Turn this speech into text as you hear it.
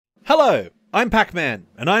Hello, I'm Pac-Man,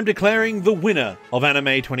 and I'm declaring the winner of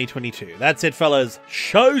Anime 2022. That's it, fellas.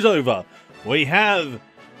 Show's over. We have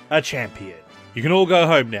a champion. You can all go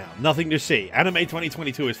home now. Nothing to see. Anime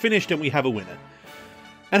 2022 is finished, and we have a winner.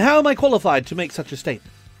 And how am I qualified to make such a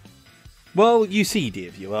statement? Well, you see,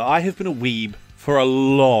 dear viewer, I have been a weeb for a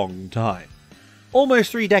long time.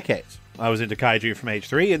 Almost 3 decades. I was into kaiju from age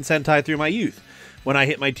 3 and Sentai through my youth. When I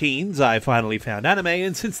hit my teens, I finally found anime,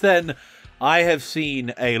 and since then, I have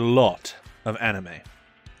seen a lot of anime.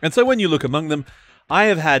 And so when you look among them, I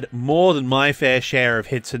have had more than my fair share of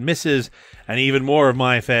hits and misses, and even more of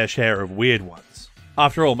my fair share of weird ones.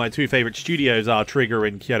 After all, my 2 favourite studios are Trigger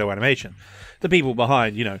and Kyoto Animation. The people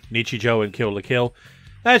behind, Nichijou and Kill la Kill.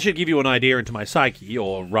 That should give you an idea into my psyche,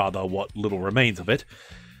 or rather what little remains of it.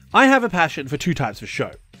 I have a passion for 2 types of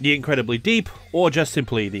show. The incredibly deep, or just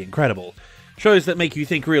simply the incredible. Shows that make you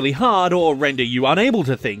think really hard, or render you unable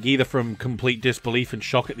to think, either from complete disbelief and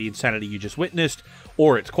shock at the insanity you just witnessed,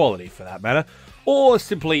 or its quality for that matter, or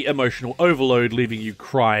simply emotional overload leaving you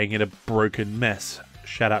crying in a broken mess.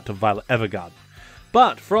 Shout out to Violet Evergarden.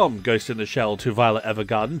 But from Ghost in the Shell to Violet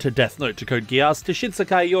Evergarden to Death Note to Code Geass to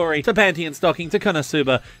Shinsekai Yori to Pantheon Stocking to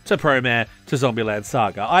Konosuba to Promare to Zombieland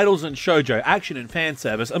Saga, idols and shoujo, action and fan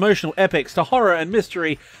service, emotional epics to horror and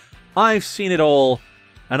mystery, I've seen it all,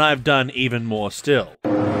 and I've done even more still.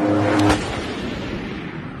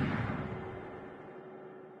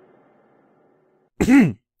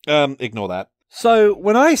 Ignore that. So,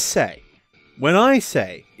 when I say,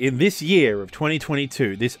 in this year of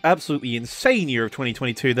 2022, this absolutely insane year of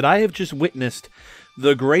 2022, that I have just witnessed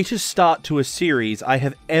the greatest start to a series I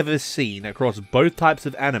have ever seen across both types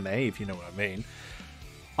of anime, if you know what I mean,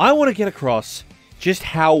 I want to get across just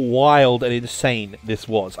how wild and insane this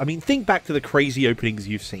was. I mean, think back to the crazy openings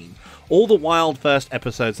you've seen. All the wild first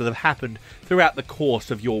episodes that have happened throughout the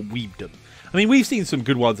course of your weebdom. I mean, we've seen some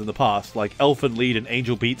good ones in the past, like Elfen Lied and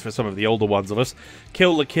Angel Beats for some of the older ones of us.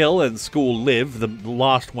 Kill la Kill and School Live, the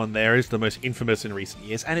last one there, is the most infamous in recent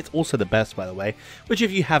years, and it's also the best, by the way, which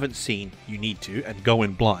if you haven't seen, you need to, and go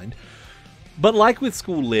in blind. But like with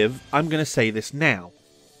School Live, I'm going to say this now,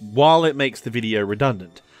 while it makes the video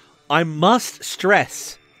redundant. I must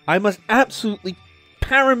absolutely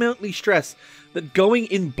paramountly stress that going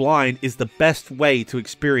in blind is the best way to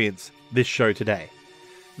experience this show today.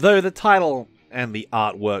 Though the title and the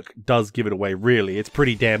artwork does give it away, really. It's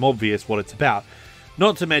pretty damn obvious what it's about.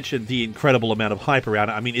 Not to mention the incredible amount of hype around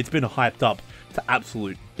it. I mean, it's been hyped up to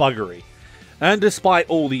absolute buggery. And despite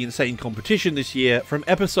all the insane competition this year, from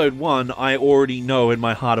episode 1, I already know in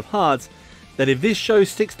my heart of hearts that if this show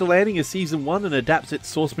sticks to landing as Season 1 and adapts its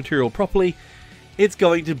source material properly, it's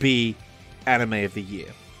going to be Anime of the Year.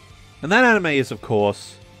 And that anime is, of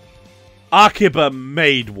course, Akiba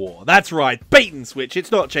Maid War. That's right, bait and switch,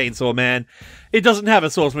 it's not Chainsaw Man. It doesn't have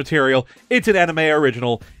a source material, it's an anime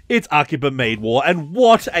original, it's Akiba Maid War, and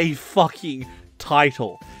what a fucking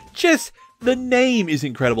title. Just, the name is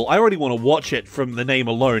incredible. I already want to watch it from the name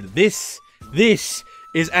alone. This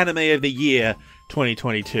is Anime of the Year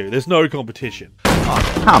 2022. There's no competition.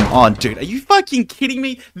 Oh, come on, dude. Are you fucking kidding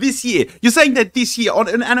me? This year. You're saying that this year on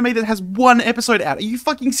an anime that has 1 episode out. Are you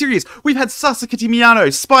fucking serious? We've had Sasakati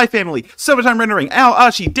Miyano, Spy Family, Summertime Rendering, Ao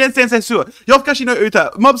Archie, Dance Dance Sensua, Yofukashi no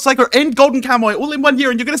Uta, Mob Psycho, and Golden Kamuy all in 1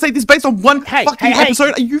 year, and you're gonna say this based on one fucking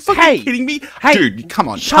episode? Are you fucking kidding me? Dude, come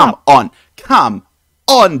on. Come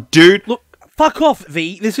on, dude. Look. Fuck off,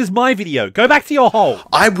 V. This is my video. Go back to your hole.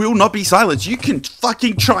 I will not be silenced. You can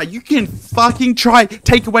fucking try.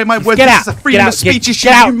 Take away my words. Get this out. is a freedom of speech issue,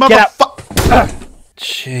 you motherfucker.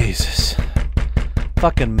 Jesus.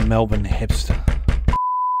 Fucking Melbourne hipster.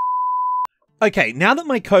 Okay, now that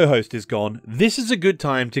my co-host is gone, this is a good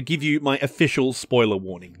time to give you my official spoiler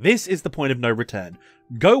warning. This is the point of no return.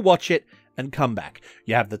 Go watch it and come back.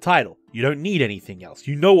 You have the title. You don't need anything else.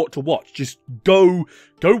 You know what to watch. Just go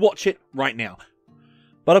watch it right now.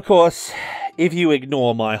 But of course, if you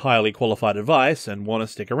ignore my highly qualified advice and want to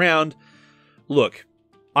stick around, look,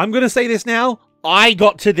 I'm going to say this now. I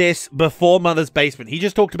got to this before Mother's Basement. He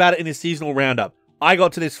just talked about it in his seasonal roundup. I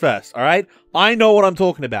got to this first, alright? I know what I'm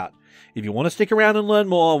talking about. If you want to stick around and learn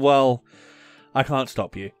more, well, I can't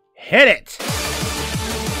stop you. Hit it!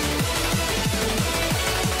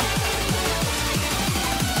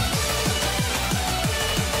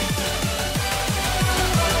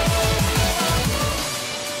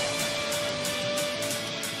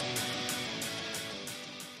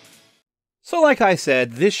 So like I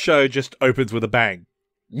said, this show just opens with a bang.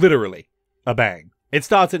 Literally, a bang. It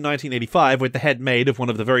starts in 1985 with the head maid of one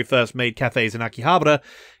of the very first maid cafes in Akihabara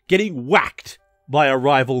getting whacked by a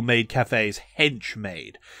rival maid cafe's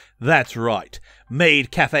henchmaid. That's right,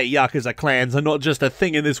 maid cafe Yakuza clans are not just a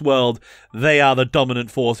thing in this world, they are the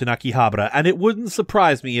dominant force in Akihabara, and it wouldn't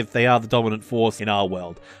surprise me if they are the dominant force in our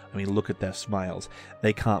world. I mean, look at their smiles.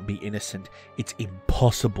 They can't be innocent. It's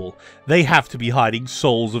impossible. They have to be hiding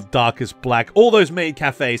souls of darkest black. All those maid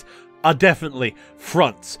cafes are definitely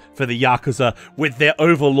fronts for the Yakuza, with their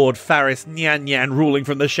overlord Faris Nyan Nyan ruling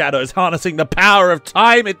from the shadows, harnessing the power of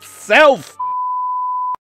time itself!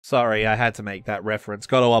 Sorry, I had to make that reference.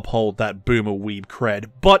 Gotta uphold that boomer weeb cred.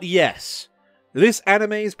 But yes, this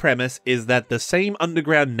anime's premise is that the same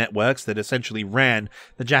underground networks that essentially ran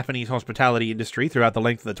the Japanese hospitality industry throughout the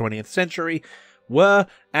length of the 20th century were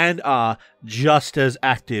and are just as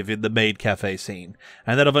active in the maid cafe scene,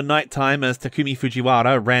 and that of a night time as Takumi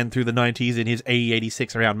Fujiwara ran through the 90s in his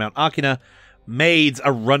AE-86 around Mount Akina, maids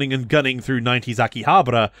are running and gunning through 90s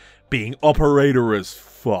Akihabara, being operator as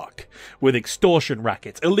fuck, with extortion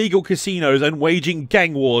rackets, illegal casinos, and waging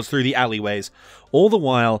gang wars through the alleyways, all the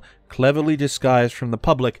while cleverly disguised from the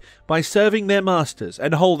public by serving their masters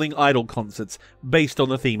and holding idol concerts based on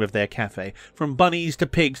the theme of their cafe. From bunnies to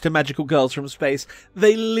pigs to magical girls from space,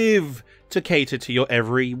 they live to cater to your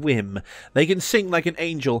every whim. They can sing like an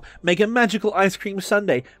angel, make a magical ice cream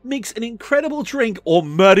sundae, mix an incredible drink, or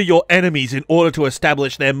murder your enemies in order to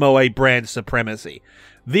establish their Moe brand supremacy.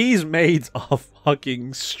 These maids are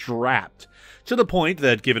fucking strapped, to the point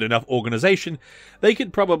that, given enough organization, they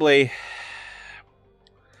could probably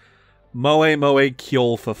Moe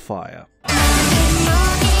Kyo for fire.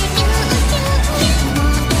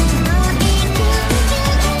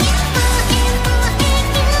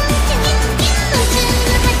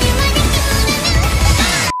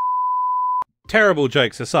 Terrible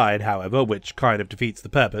jokes aside, however, which kind of defeats the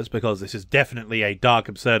purpose, because this is definitely a dark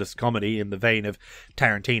absurdist comedy in the vein of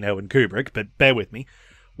Tarantino and Kubrick, but bear with me.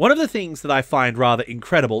 One of the things that I find rather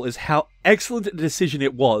incredible is how excellent a decision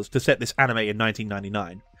it was to set this anime in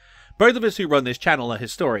 1999. Both of us who run this channel are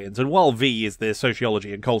historians, and while V is the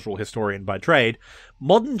sociology and cultural historian by trade,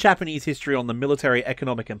 modern Japanese history on the military,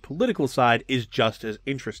 economic, and political side is just as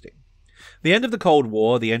interesting. The end of the Cold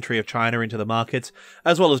War, the entry of China into the markets,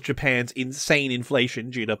 as well as Japan's insane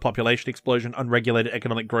inflation due to population explosion, unregulated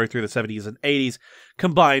economic growth through the 70s and 80s,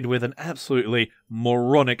 combined with an absolutely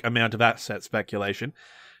moronic amount of asset speculation,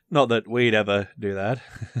 not that we'd ever do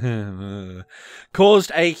that,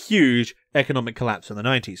 caused a huge economic collapse in the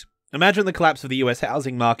 90s. Imagine the collapse of the US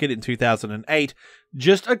housing market in 2008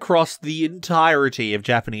 just across the entirety of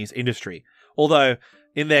Japanese industry, although,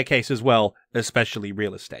 in their case as well, especially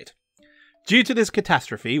real estate. Due to this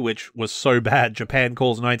catastrophe, which was so bad Japan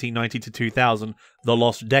calls 1990 to 2000 the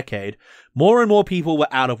lost decade, more and more people were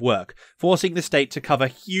out of work, forcing the state to cover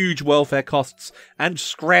huge welfare costs and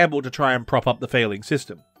scramble to try and prop up the failing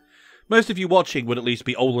system. Most of you watching would at least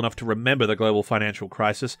be old enough to remember the global financial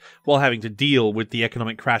crisis while having to deal with the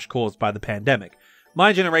economic crash caused by the pandemic.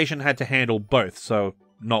 My generation had to handle both, so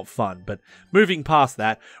not fun, but moving past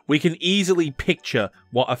that, we can easily picture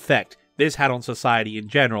what effect this had on society in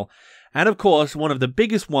general. And of course, one of the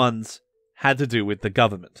biggest ones had to do with the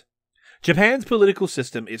government. Japan's political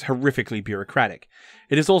system is horrifically bureaucratic.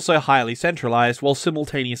 It is also highly centralized, while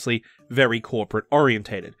simultaneously very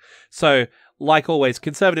corporate-orientated. So, like always,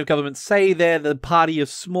 conservative governments say they're the party of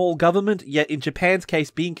small government, yet in Japan's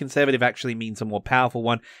case, being conservative actually means a more powerful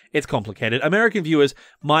one. It's complicated. American viewers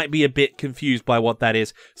might be a bit confused by what that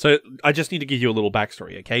is, so I just need to give you a little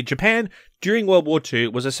backstory, okay? Japan, during World War II,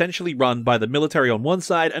 was essentially run by the military on one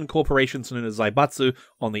side and corporations known as zaibatsu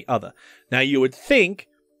on the other. Now, you would think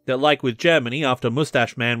that, like with Germany, after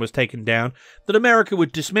Mustache Man was taken down, that America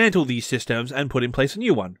would dismantle these systems and put in place a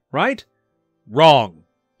new one, right? Wrong.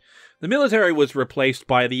 The military was replaced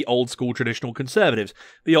by the old-school traditional conservatives,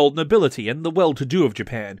 the old nobility, and the well-to-do of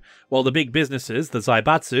Japan, while the big businesses, the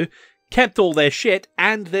zaibatsu, kept all their shit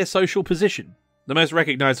and their social position. The most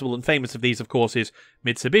recognizable and famous of these, of course, is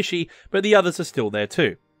Mitsubishi, but the others are still there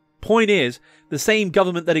too. Point is, the same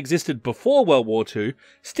government that existed before World War II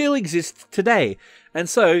still exists today, and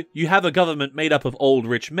so you have a government made up of old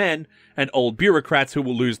rich men and old bureaucrats who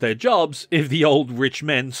will lose their jobs if the old rich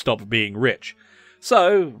men stop being rich.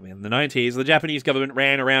 So, in the 90s, the Japanese government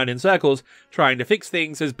ran around in circles trying to fix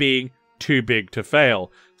things as being too big to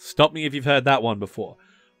fail. Stop me if you've heard that one before.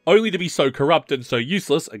 Only to be so corrupt and so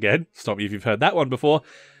useless, again, stop me if you've heard that one before,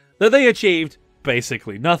 that they achieved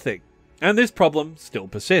basically nothing. And this problem still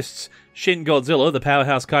persists. Shin Godzilla, the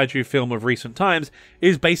powerhouse kaiju film of recent times,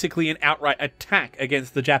 is basically an outright attack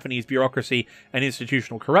against the Japanese bureaucracy and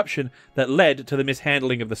institutional corruption that led to the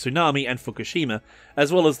mishandling of the tsunami and Fukushima,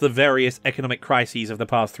 as well as the various economic crises of the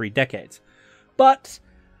past 3 decades. But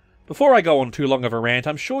Before I go on too long of a rant,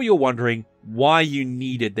 I'm sure you're wondering why you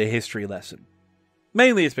needed the history lesson.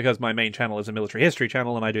 Mainly it's because my main channel is a military history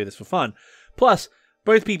channel and I do this for fun. Plus,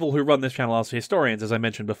 both people who run this channel are historians, as I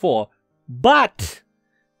mentioned before. But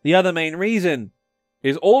the other main reason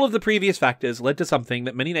is all of the previous factors led to something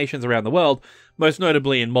that many nations around the world, most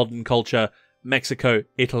notably in modern culture, Mexico,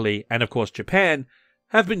 Italy, and of course Japan,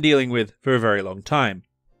 have been dealing with for a very long time.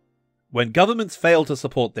 When governments fail to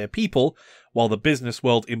support their people, while the business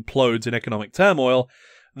world implodes in economic turmoil,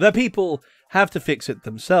 the people have to fix it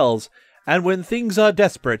themselves, and when things are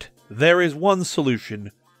desperate, there is one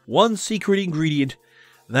solution, one secret ingredient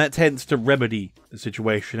that tends to remedy the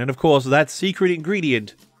situation, and of course that secret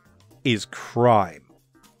ingredient is crime.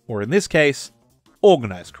 Or in this case,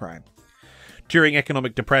 organized crime. During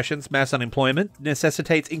economic depressions, mass unemployment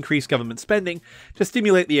necessitates increased government spending to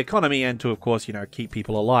stimulate the economy and to, of course, keep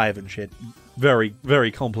people alive and shit. Very,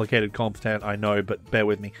 very complicated content, I know, but bear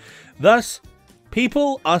with me. Thus,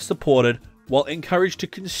 people are supported while encouraged to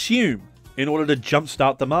consume in order to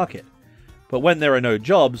jumpstart the market. But when there are no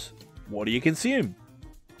jobs, what do you consume?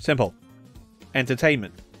 Simple.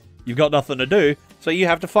 Entertainment. You've got nothing to do, so you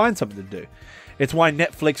have to find something to do. It's why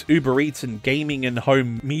Netflix, Uber Eats, and gaming and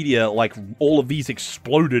home media, like all of these,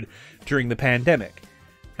 exploded during the pandemic.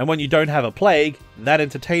 And when you don't have a plague, that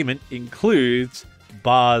entertainment includes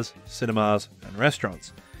bars, cinemas, and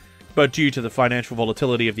restaurants. But due to the financial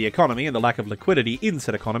volatility of the economy and the lack of liquidity in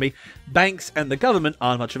said economy, banks and the government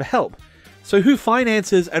aren't much of a help. So who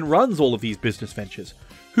finances and runs all of these business ventures?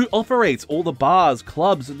 Who operates all the bars,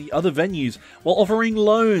 clubs, and the other venues while offering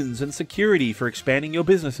loans and security for expanding your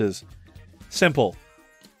businesses? Simple.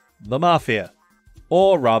 The Mafia.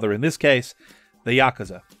 Or rather, in this case, the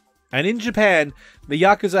Yakuza. And in Japan, the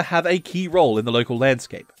Yakuza have a key role in the local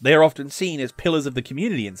landscape. They are often seen as pillars of the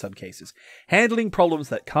community in some cases, handling problems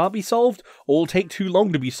that can't be solved or take too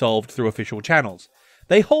long to be solved through official channels.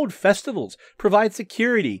 They hold festivals, provide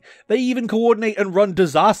security, they even coordinate and run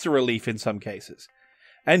disaster relief in some cases.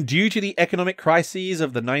 And due to the economic crises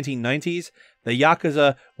of the 1990s, the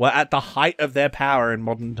Yakuza were at the height of their power in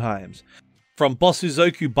modern times. From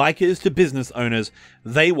Bosuzoku bikers to business owners,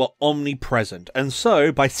 they were omnipresent. And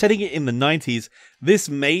so, by setting it in the 90s, this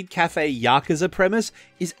Maid Cafe Yakuza premise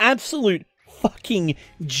is absolute fucking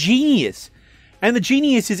genius. And the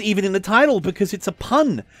genius is even in the title because it's a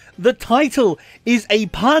pun. The title is a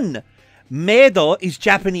pun. Meido is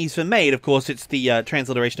Japanese for maid. Of course, it's the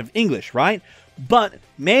transliteration of English, right? But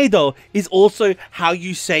Meido is also how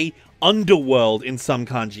you say underworld in some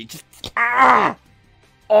kanji. Just,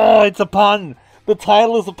 oh, it's a pun. The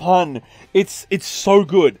title is a pun. It's so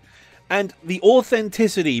good. And the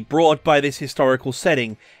authenticity brought by this historical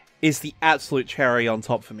setting is the absolute cherry on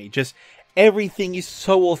top for me. Just everything is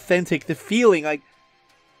so authentic. The feeling like...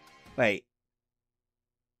 Wait.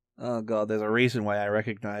 Oh god, there's a reason why I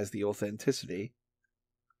recognize the authenticity.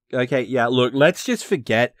 Okay, yeah, look, let's just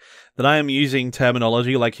forget that I am using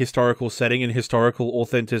terminology like historical setting and historical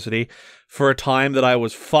authenticity for a time that I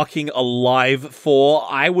was fucking alive for.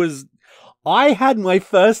 I had my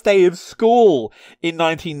first day of school in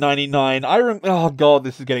 1999. Oh god,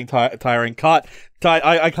 this is getting tiring. Cut.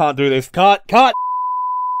 I can't do this. Cut.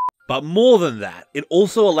 But more than that, it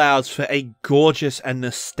also allows for a gorgeous and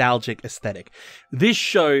nostalgic aesthetic. This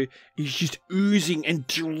show is just oozing and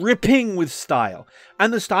dripping with style.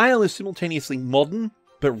 And the style is simultaneously modern,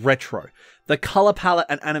 but retro. The color palette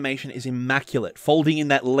and animation is immaculate, folding in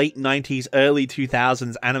that late 90s, early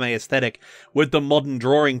 2000s anime aesthetic with the modern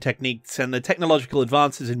drawing techniques and the technological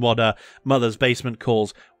advances in what Mother's Basement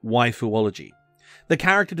calls waifuology. The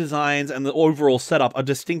character designs and the overall setup are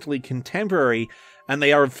distinctly contemporary, and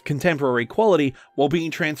they are of contemporary quality while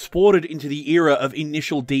being transported into the era of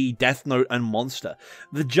Initial D, Death Note, and Monster.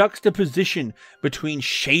 The juxtaposition between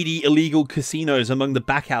shady illegal casinos among the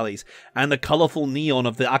back alleys and the colourful neon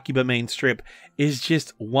of the Akiba main strip is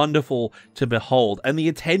just wonderful to behold, and the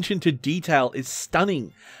attention to detail is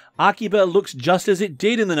stunning. Akiba looks just as it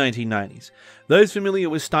did in the 1990s. Those familiar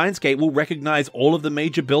with Steins Gate will recognise all of the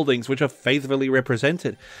major buildings which are faithfully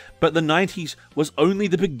represented, but the 90s was only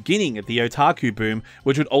the beginning of the otaku boom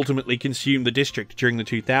which would ultimately consume the district during the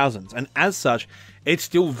 2000s, and as such, it's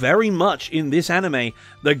still very much in this anime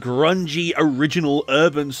the grungy original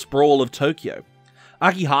urban sprawl of Tokyo.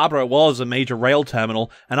 Akihabara was a major rail terminal,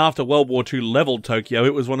 and after World War II leveled Tokyo,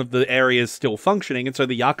 it was one of the areas still functioning, and so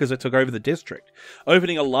the Yakuza took over the district,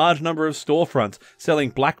 opening a large number of storefronts, selling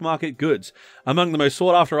black market goods. Among the most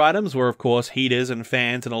sought-after items were, of course, heaters and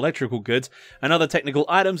fans and electrical goods, and other technical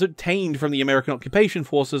items obtained from the American occupation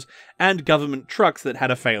forces, and government trucks that had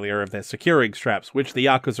a failure of their securing straps, which the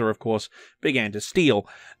Yakuza, of course, began to steal.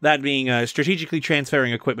 That being strategically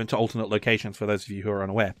transferring equipment to alternate locations, for those of you who are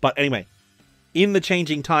unaware. But anyway, in the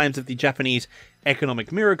changing times of the Japanese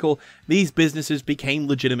economic miracle, these businesses became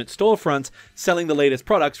legitimate storefronts, selling the latest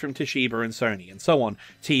products from Toshiba and Sony, and so on.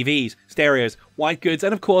 TVs, stereos, white goods,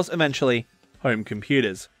 and of course, eventually, home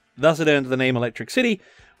computers. Thus it earned the name Electric City,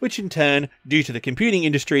 which in turn, due to the computing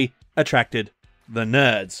industry, attracted the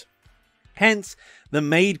nerds. Hence, the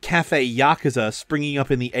Maid Cafe Yakuza springing up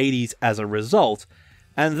in the 80s as a result,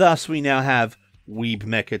 and thus we now have Weeb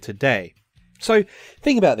Mecca today. So,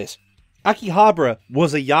 think about this. Akihabara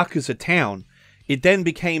was a Yakuza town. It then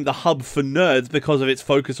became the hub for nerds because of its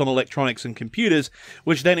focus on electronics and computers,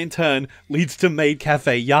 which then in turn leads to Maid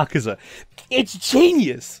Cafe Yakuza. It's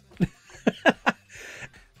genius!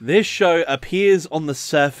 This show appears on the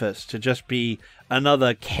surface to just be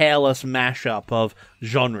another careless mashup of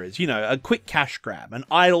genres. You know, a quick cash grab, an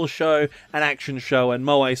idol show, an action show, and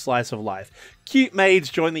moe slice of life. Cute maids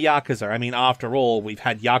join the Yakuza. I mean, after all, we've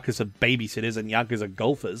had Yakuza babysitters and Yakuza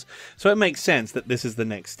golfers, so it makes sense that this is the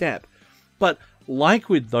next step. But like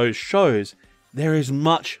with those shows, there is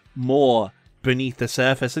much more beneath the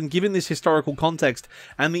surface, and given this historical context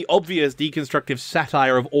and the obvious deconstructive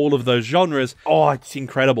satire of all of those genres, oh, it's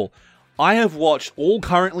incredible. I have watched all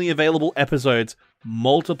currently available episodes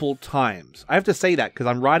multiple times. I have to say that because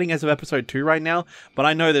I'm writing as of episode 2 right now, but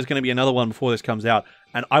I know there's going to be another one before this comes out,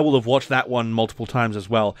 and I will have watched that one multiple times as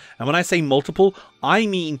well. And when I say multiple, I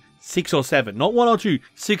mean 6 or 7, not 1 or 2,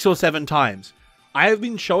 6 or 7 times. I have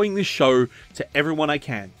been showing this show to everyone I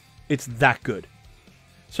can. It's that good.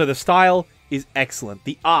 So the style is excellent.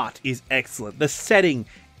 The art is excellent. The setting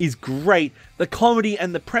is great. The comedy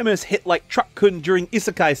and the premise hit like Truck-kun during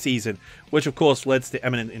Isekai season, which of course leads to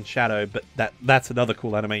Eminent in Shadow, but that's another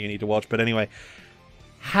cool anime you need to watch. But anyway,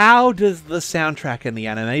 how does the soundtrack and the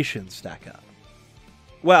animation stack up?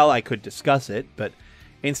 Well, I could discuss it, but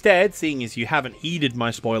instead, seeing as you haven't heeded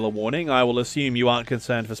my spoiler warning, I will assume you aren't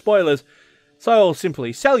concerned for spoilers, so I'll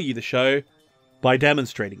simply sell you the show by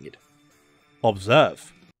demonstrating it.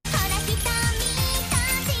 Observe.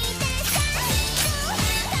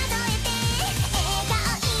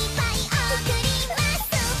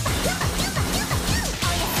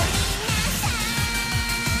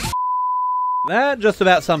 That just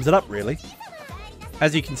about sums it up, really.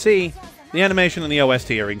 As you can see, the animation and the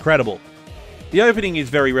OST are incredible. The opening is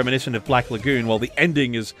very reminiscent of Black Lagoon, while the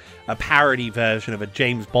ending is a parody version of a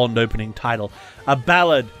James Bond opening title. A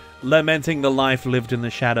ballad lamenting the life lived in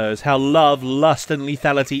the shadows, how love, lust, and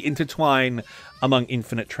lethality intertwine among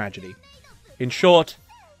infinite tragedy. In short,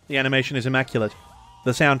 the animation is immaculate.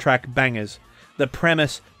 The soundtrack bangers. The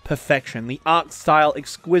premise perfection. The art style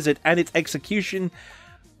exquisite, and its execution,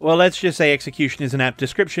 well, let's just say execution is an apt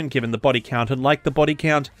description given the body count, and like the body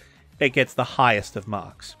count, it gets the highest of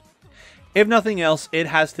marks. If nothing else, it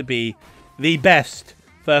has to be the best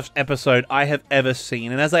first episode I have ever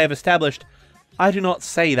seen, and as I have established, I do not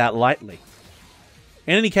say that lightly.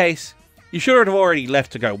 In any case, you should have already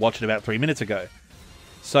left to go watch it about 3 minutes ago.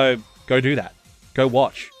 So, go do that. Go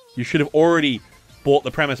watch. You should have already bought the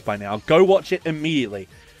premise by now. Go watch it immediately.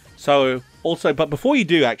 So, also, but before you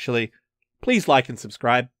do, actually, please like and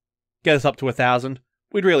subscribe. Get us up to 1,000.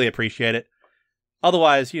 We'd really appreciate it.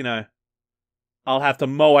 Otherwise, you know, I'll have to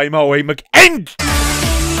moe end.